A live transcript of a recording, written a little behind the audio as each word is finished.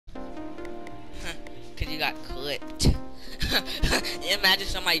got clipped. Imagine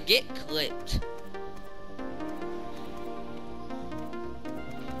somebody get clipped.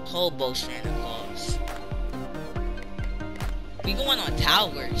 Hobo Santa Claus. We going on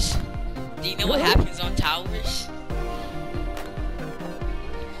towers. Do you know what happens on towers?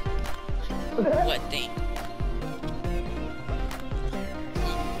 What thing?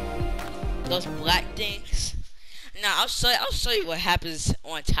 Those black things? Now I'll show you what happens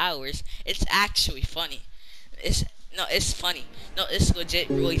on towers. It's actually funny. It's funny. No, it's legit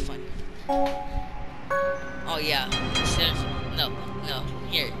really funny. Oh yeah. No.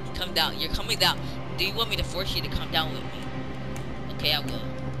 Here, come down. You're coming down. Do you want me to force you to come down with me? Okay, I will.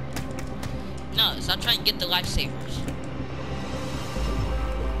 No, stop trying to get the lifesavers.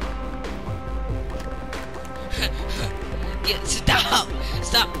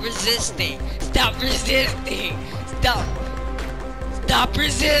 Stop resisting. Stop resisting. Stop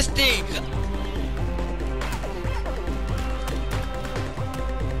resisting.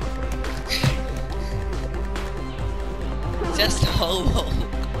 Just hobo.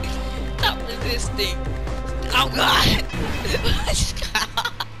 Stop resisting. Oh god.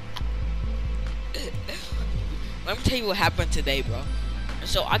 Let me tell you what happened today, bro.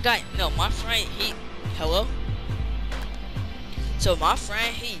 So my friend, hello? So my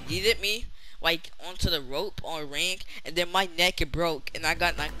friend, he yeeted me like onto the rope on a ring, and then my neck broke, and I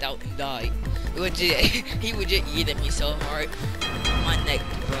got knocked out and died. Legit, he legit yeeted me so hard, my neck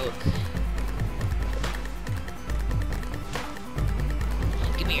broke.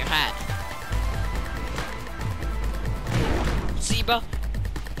 Give me your hat. See, bro?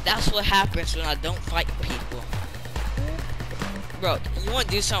 That's what happens when I don't fight people. Bro, you wanna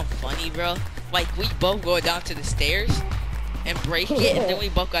do something funny, bro? Like, we both go down to the stairs and break it, and then we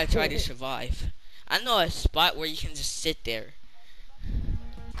both gotta try to survive. I know a spot where you can just sit there.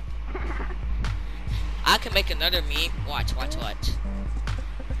 I can make another meme. Watch.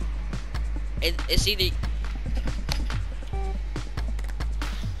 It's either...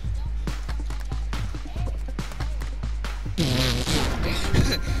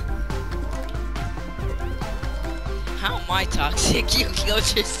 How am I toxic? You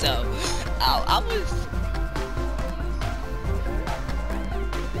killed yourself. I was...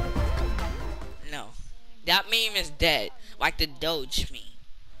 No. That meme is dead. Like the Doge meme.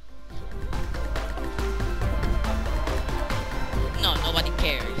 No, nobody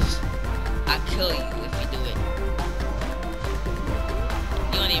cares. I'll kill you if you do it.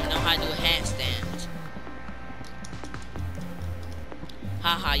 You don't even know how to do a handstand.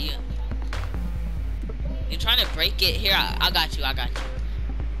 Haha, you trying to break it? Here, I got you. Oh,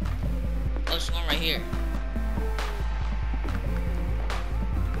 there's one right here.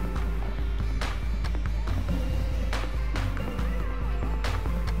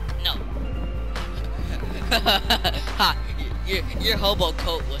 No. Ha, your hobo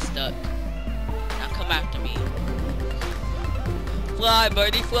coat was stuck. Now come after me. Fly,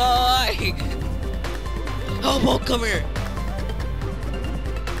 birdie, fly! Hobo, come here.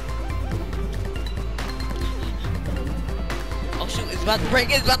 Oh shoot, it's about to break,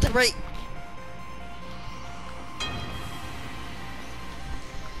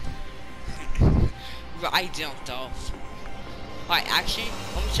 Bro, I jumped off. Alright, actually,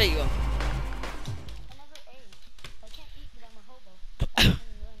 let me show you.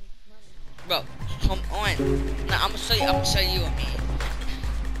 Bro, come on. Nah, I'm gonna show you a meme.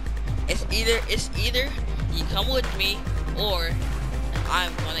 It's either you come with me or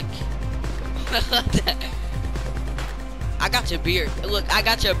I'm gonna I got your beard. Look, I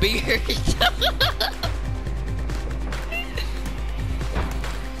got your beard.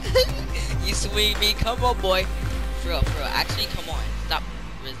 You swing me. Come on, boy. For real. Actually, come on. Stop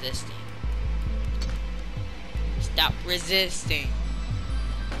resisting.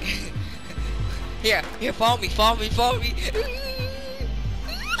 Here, follow me.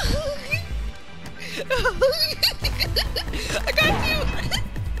 I got you.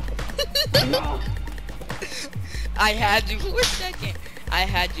 I had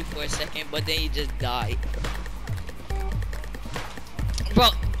you for a second, but then you just died. Bro,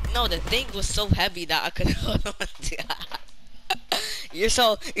 no, the thing was so heavy that I couldn't hold on to. You're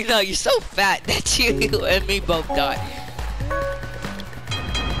so fat that you and me both died.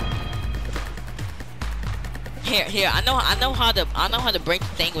 Here, I know how to break the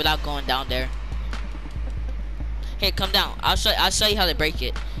thing without going down there. Here, come down. I'll show you how to break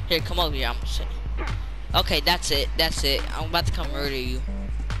it. Here, come over here. I'm gonna show you. Okay, that's it. I'm about to come murder you.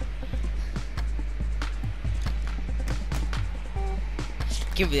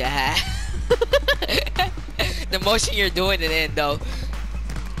 Give me the hat. The motion you're doing it in, though.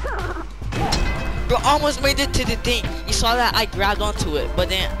 Bro, almost made it to the thing. You saw that? I grabbed onto it, but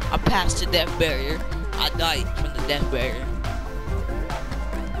then I passed the death barrier. I died from the death barrier.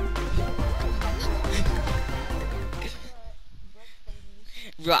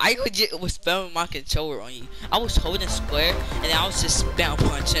 Bro, I legit was spamming my controller on you. I was holding square, and then I was just spam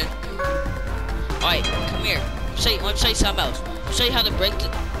punching. Alright, come here. Let me show you something else. Let me show you how to break the...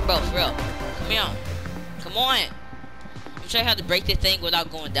 Bro, for real. Come here. Come on. Let me show you how to break the thing without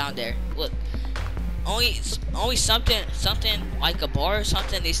going down there. Look. Only something like a bar or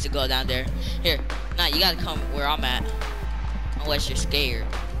something needs to go down there. Here. Nah, you gotta come where I'm at. Unless you're scared.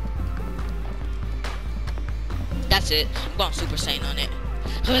 That's it. I'm going Super Saiyan on it.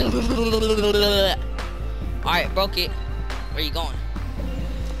 Alright, broke it. Where you going?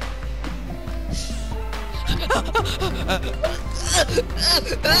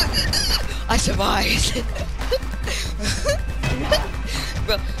 I survived.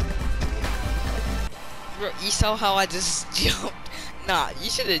 Bro, you saw how I just jumped? Nah,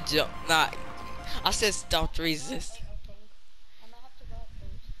 you should have jumped. Nah, I said stop to resist.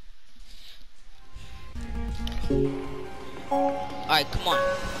 Alright, come on.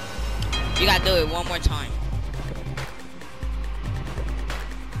 You gotta do it one more time.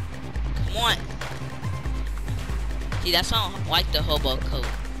 Come on. See, that's why I don't like the hobo coat.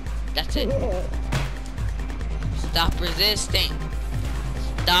 That's it. Stop resisting.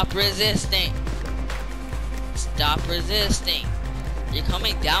 Stop resisting. Stop resisting. You're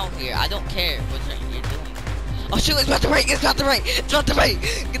coming down here. I don't care what you're doing. Oh shoot, it's about to break. It's about to break. It's about to break.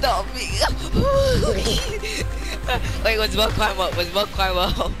 Get off me. Wait, let's both climb up. Let's both climb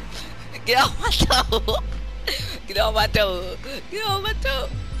up. Get off my toe. Get off my toe. Get off my toe.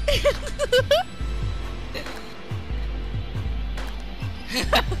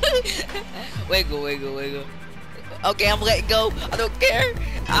 Wiggle, wiggle, wiggle. Okay, I'm letting go. I don't care.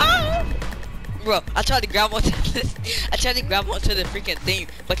 Ah! Bro, I tried to grab onto this. I tried to grab onto the freaking thing,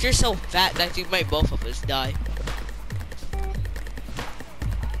 but you're so fat that you made both of us die.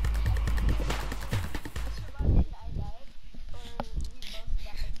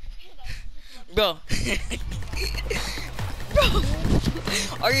 Bro. Bro.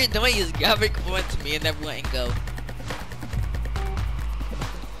 All you're doing is grabbing onto me and never letting go.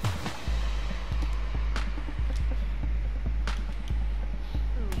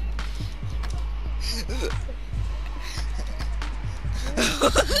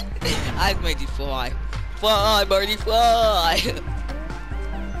 I've made you fly. Fly, birdie, fly.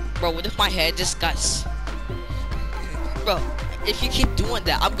 Bro, what if my head just got... Bro, if you keep doing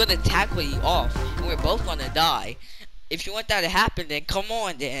that, I'm gonna tackle you off. And we're both gonna die. If you want that to happen, then come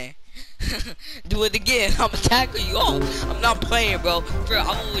on, then. Do it again. I'm gonna tackle you off. I'm not playing, bro. Bro,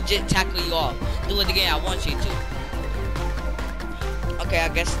 I'm gonna legit tackle you off. Do it again. I want you to. Okay, I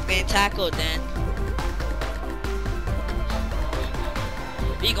guess it's being tackled then.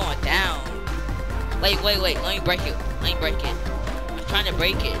 We going down. Wait. Let me break it. Let me break it. I'm trying to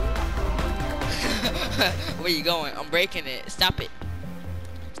break it. Where you going? I'm breaking it. Stop it.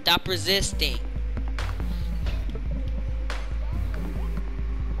 Stop resisting.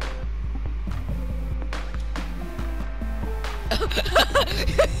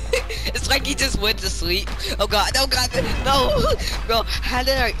 It's like he just went to sleep. Oh god, no god, no. Bro, how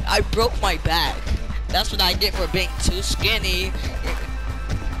did I broke my back. That's what I get for being too skinny.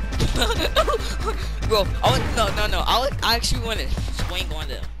 Bro, no. I actually want to swing on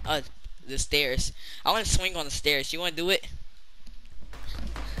the stairs. I want to swing on the stairs. You want to do it?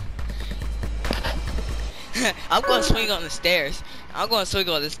 I'm going to swing on the stairs. I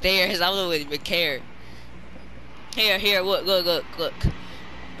don't even care. Here, look.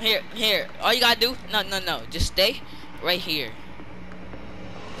 Here. All you gotta do? No. Just stay right here.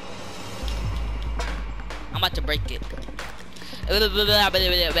 I'm about to break it.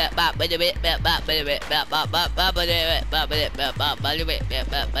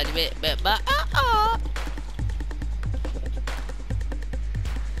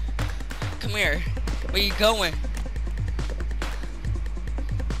 Come here. Where you going?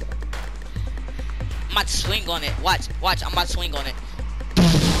 I'm about to swing on it. Watch. I'm about to swing on it.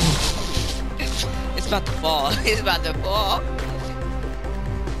 It's about to fall. It's about to fall.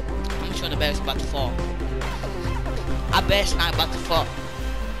 I'm sure the bet it's about to fall. I bet it's not about to fall.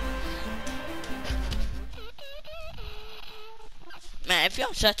 Man, if you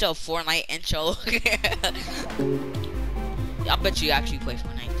have such a Fortnite intro, I bet you actually play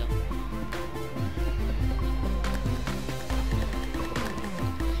Fortnite though.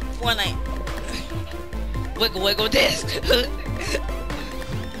 Fortnite. Wiggle this.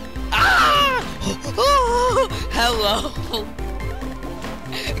 Ah! Oh, hello.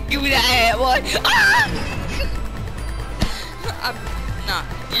 Give me that head, boy. Ah! Nah,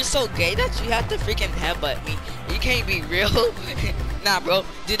 you're so gay that you have to freaking headbutt me. You can't be real. Nah, bro.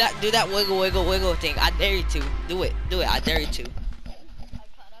 Do that wiggle thing. I dare you to. Do it. I dare you to.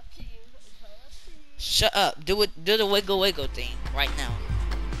 Shut up. Do it. Do the wiggle thing right now.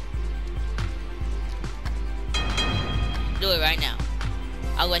 Do it right now.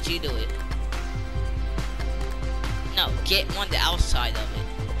 I'll let you do it. No, get on the outside of it.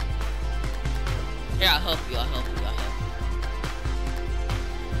 Here, I'll help you.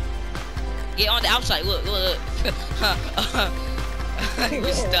 Get on the outside. Look.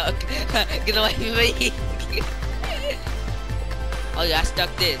 You're stuck. Get away from me. Oh yeah, I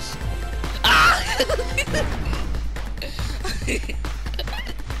stuck this. Ah!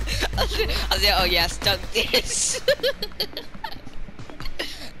 I said, oh yeah, I stuck this.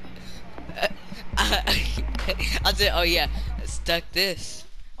 I said, oh yeah, I stuck this.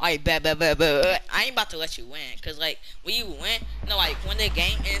 Alright, bet. I ain't about to let you win, cause like when you win, no, like when the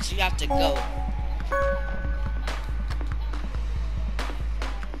game ends, you have to go.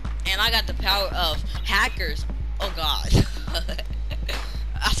 And I got the power of hackers. Oh god.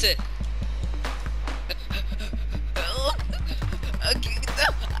 I said.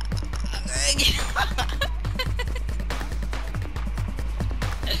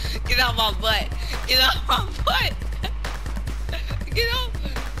 Get out my butt. Get out my butt. Get out.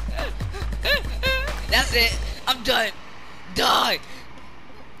 That's it. I'm done. Die.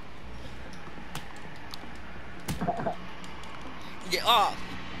 Get off.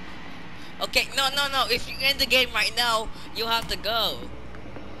 Okay, no. If you end the game right now, you'll have to go.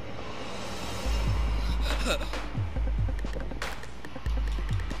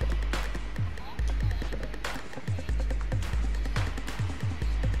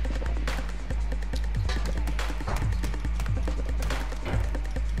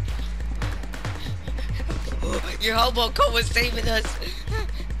 Your hobo code was saving us.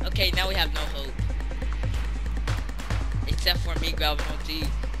 Okay, now we have no hope. Except for me grabbing onto you.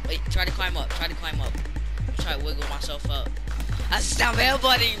 Wait, try to climb up. Try to wiggle myself up. Stop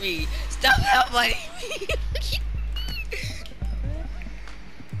headbutting me. Stop headbutting me.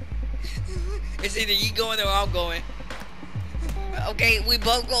 It's either you going or I'm going. Okay, we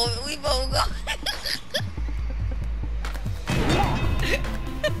both go.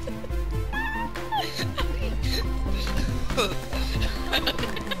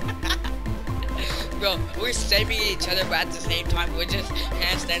 Bro, we're saving each other, but at the same time, we're just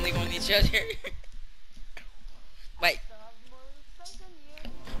handstanding on each other. Wait.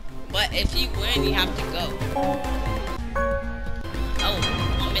 But if you win, you have to go. Oh,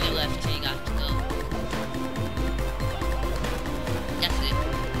 1 minute left till you got to go. That's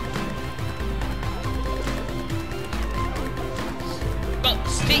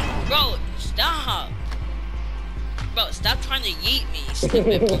it. Bro, stop. Bro, stop trying to yeet me,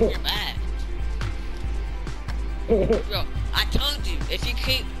 stupid. Move your back. Bro, I told you, if you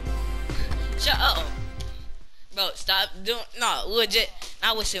keep... Shut up. Bro, stop doing... No, legit.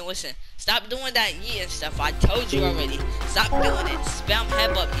 Now listen. Stop doing that yeet and stuff. I told you already. Stop doing it. Spam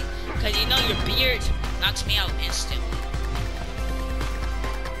headbutt me. Because you know your beard knocks me out instantly.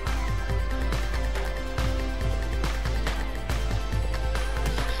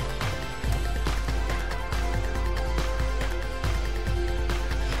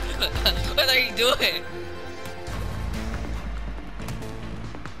 What are you doing?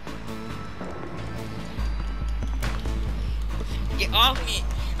 Get off me.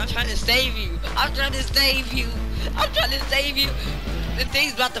 I'm trying to save you. The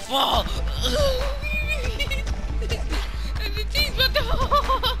thing's about to fall. The thing's about to fall.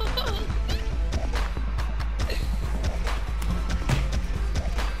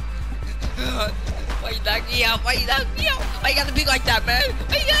 Why you knock me out? Why you gotta be like that, man?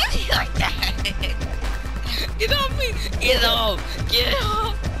 Why you gotta be like that? Get off me. Get off.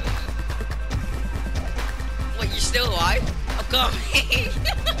 Wait, you're still alive? I'm coming.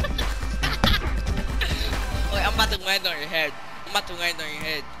 Wait, I'm about to land on your head. I'm about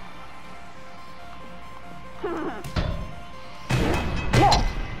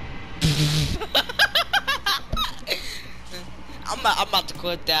to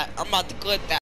quit that.